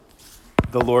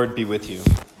The Lord be with you.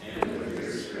 And with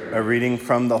your spirit. A reading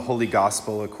from the Holy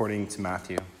Gospel according to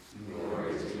Matthew.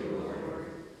 Glory to you, Lord.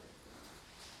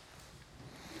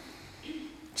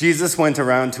 Jesus went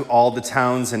around to all the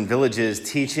towns and villages,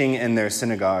 teaching in their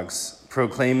synagogues,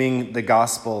 proclaiming the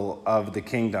gospel of the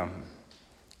kingdom,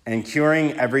 and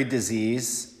curing every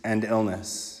disease and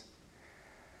illness.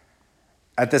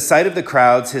 At the sight of the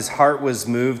crowds, his heart was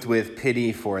moved with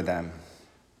pity for them,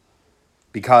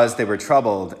 because they were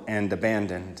troubled and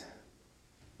abandoned,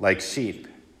 like sheep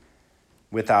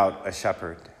without a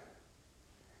shepherd.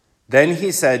 Then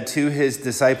he said to his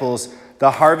disciples,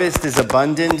 "The harvest is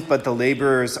abundant, but the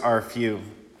laborers are few.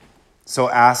 So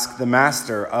ask the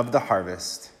master of the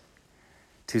harvest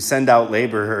to send out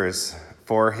laborers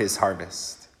for his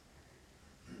harvest."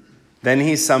 Then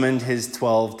he summoned his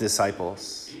 12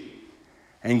 disciples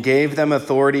and gave them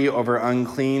authority over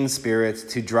unclean spirits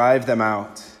to drive them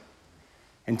out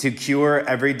and to cure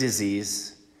every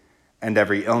disease and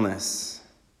every illness.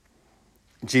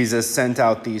 Jesus sent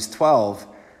out these 12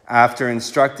 after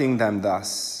instructing them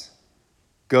thus: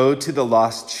 "Go to the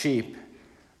lost sheep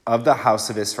of the house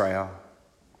of Israel.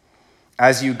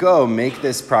 As you go, make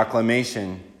this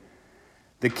proclamation: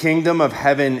 the kingdom of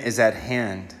heaven is at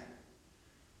hand.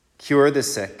 Cure the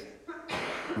sick,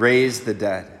 raise the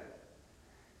dead,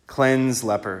 cleanse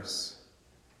lepers,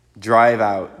 drive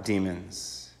out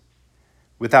demons.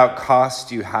 Without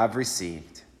cost you have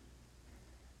received,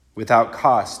 without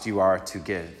cost you are to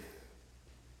give."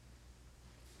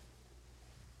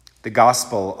 The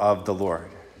Gospel of the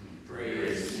Lord.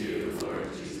 Praise to you, Lord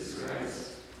Jesus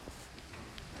Christ.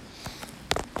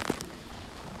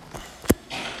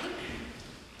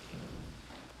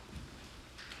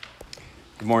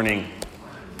 Good morning.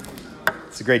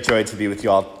 It's a great joy to be with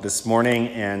you all this morning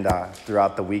and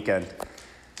throughout the weekend.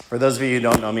 For those of you who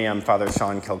don't know me, I'm Father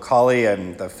Sean Kilcawley.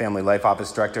 I'm the Family Life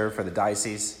Office Director for the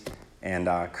diocese, and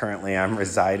currently I'm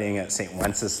residing at St.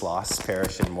 Wenceslas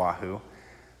Parish in Wahoo,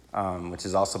 which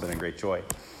has also been a great joy.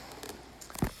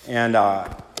 And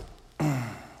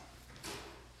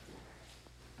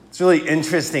it's really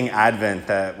interesting Advent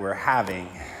that we're having.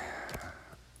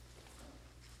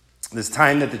 This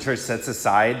time that the church sets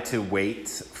aside to wait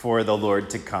for the Lord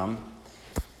to come.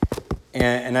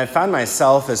 And I found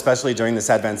myself, especially during this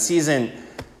Advent season,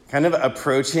 kind of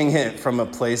approaching it from a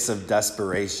place of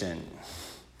desperation.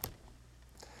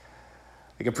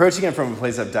 Like approaching it from a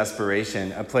place of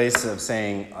desperation, a place of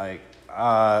saying, like,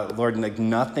 Lord, like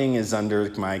nothing is under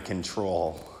my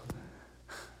control.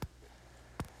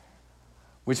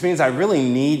 Which means I really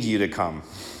need you to come.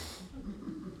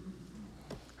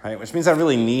 Right? Which means I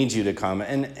really need you to come.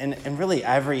 And really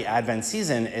every Advent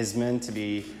season is meant to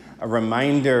be a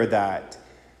reminder that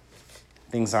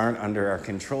things aren't under our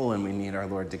control and we need our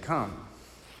Lord to come.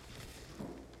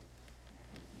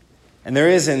 And there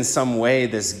is in some way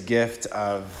this gift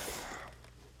of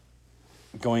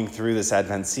going through this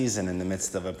Advent season in the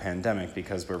midst of a pandemic,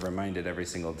 because we're reminded every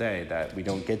single day that we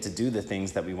don't get to do the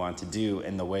things that we want to do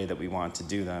in the way that we want to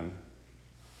do them.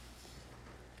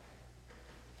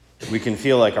 We can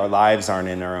feel like our lives aren't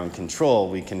in our own control.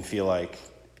 We can feel like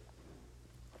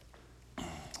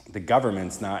the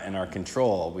government's not in our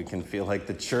control. We can feel like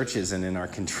the church isn't in our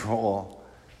control.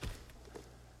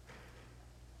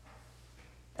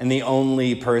 And the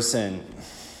only person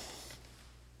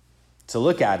to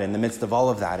look at in the midst of all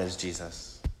of that is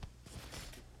Jesus.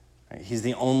 He's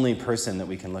the only person that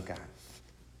we can look at.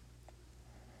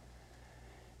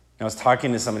 I was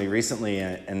talking to somebody recently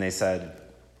and they said,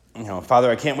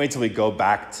 "Father, I can't wait till we go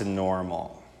back to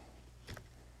normal."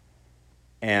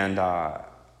 And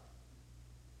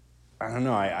I don't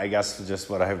know, I guess just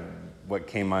what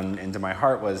came into my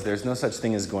heart was there's no such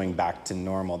thing as going back to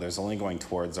normal. There's only going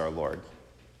towards our Lord.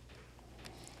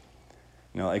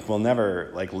 We'll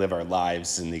never live our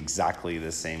lives in exactly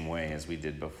the same way as we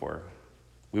did before.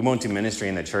 We won't do ministry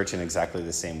in the church in exactly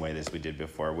the same way as we did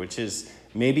before, which is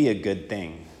maybe a good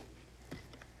thing.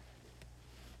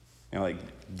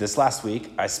 This last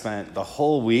week, I spent the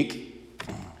whole week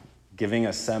giving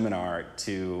a seminar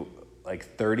to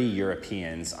 30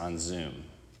 Europeans on Zoom,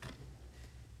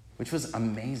 which was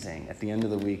amazing. At the end of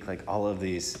the week, all of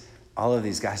these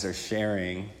guys are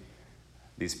sharing,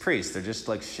 these priests, they're just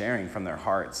sharing from their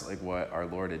hearts, what our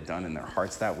Lord had done in their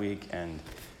hearts that week. And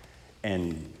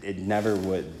it never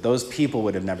would, those people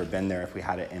would have never been there if we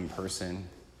had it in person.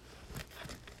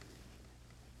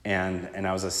 And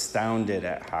I was astounded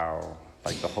at how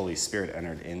the Holy Spirit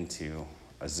entered into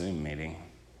a Zoom meeting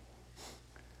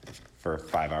for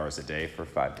 5 hours a day for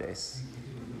 5 days.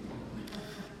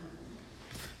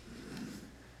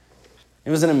 It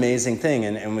was an amazing thing,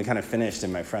 and we kind of finished,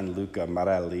 and my friend Luca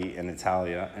Marelli in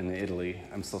Italy,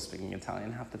 I'm still speaking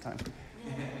Italian half the time.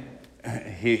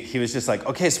 He was just like,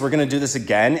 okay, so we're going to do this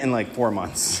again in like 4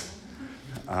 months.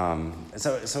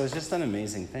 So it was just an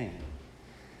amazing thing.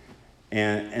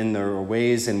 And there are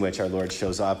ways in which our Lord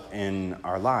shows up in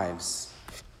our lives.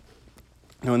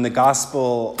 In the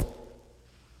gospel,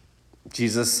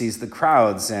 Jesus sees the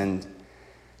crowds, and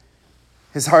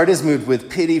his heart is moved with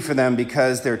pity for them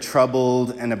because they're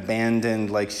troubled and abandoned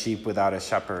like sheep without a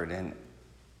shepherd.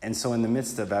 And so in the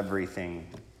midst of everything,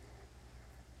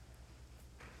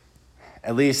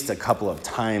 at least a couple of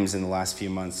times in the last few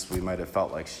months, we might have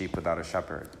felt like sheep without a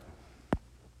shepherd.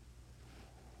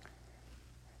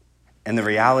 And the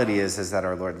reality is that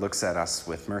our Lord looks at us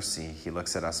with mercy. He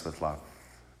looks at us with love.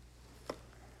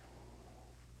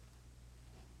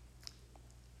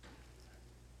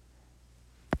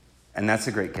 And that's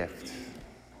a great gift,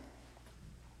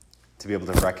 to be able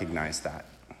to recognize that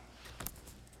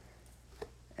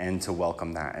and to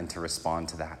welcome that and to respond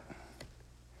to that.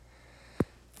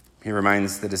 He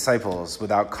reminds the disciples,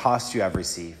 without cost you have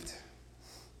received,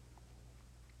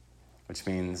 which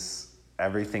means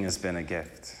everything has been a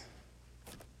gift.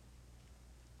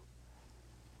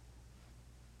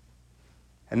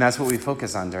 And that's what we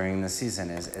focus on during this season,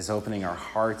 is opening our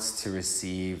hearts to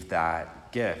receive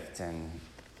that gift. And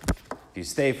if you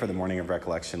stay for the morning of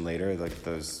recollection later, like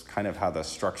those kind of how the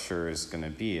structure is going to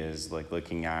be is like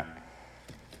looking at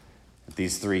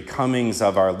these three comings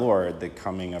of our Lord, the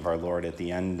coming of our Lord at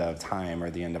the end of time or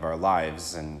the end of our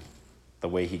lives, and the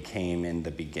way he came in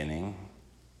the beginning.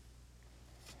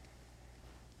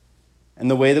 And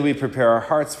the way that we prepare our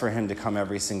hearts for him to come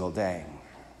every single day.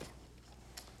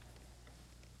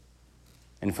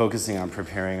 And focusing on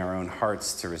preparing our own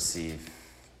hearts to receive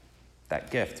that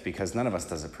gift, because none of us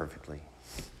does it perfectly.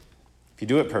 If you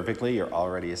do it perfectly, you're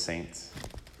already a saint.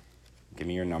 Give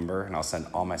me your number, and I'll send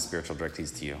all my spiritual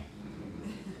directees to you.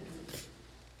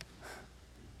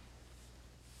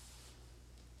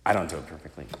 I don't do it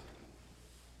perfectly.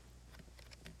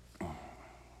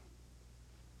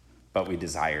 But we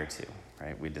desire to,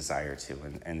 right? We desire to.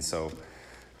 And so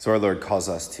our Lord calls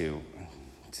us to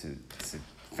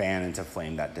fan into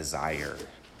flame that desire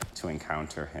to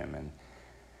encounter him.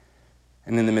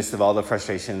 And in the midst of all the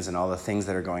frustrations and all the things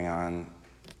that are going on,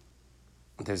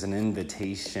 there's an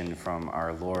invitation from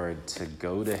our Lord to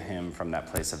go to him from that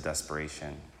place of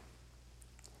desperation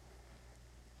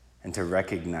and to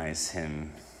recognize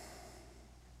him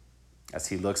as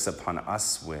he looks upon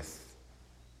us with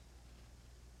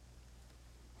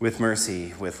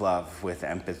mercy, with love, with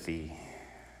empathy,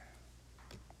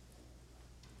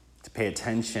 to pay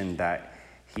attention that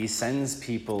he sends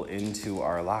people into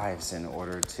our lives in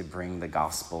order to bring the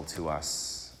gospel to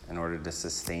us, in order to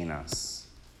sustain us,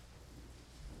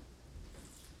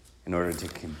 in order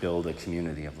to build a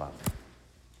community of love.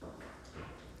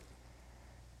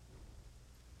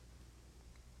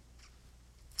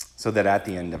 So that at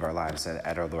the end of our lives,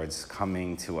 at our Lord's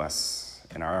coming to us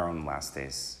in our own last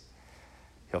days,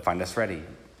 he'll find us ready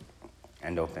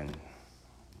and open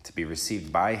to be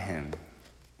received by him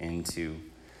into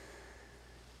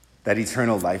that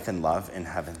eternal life and love in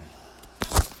heaven.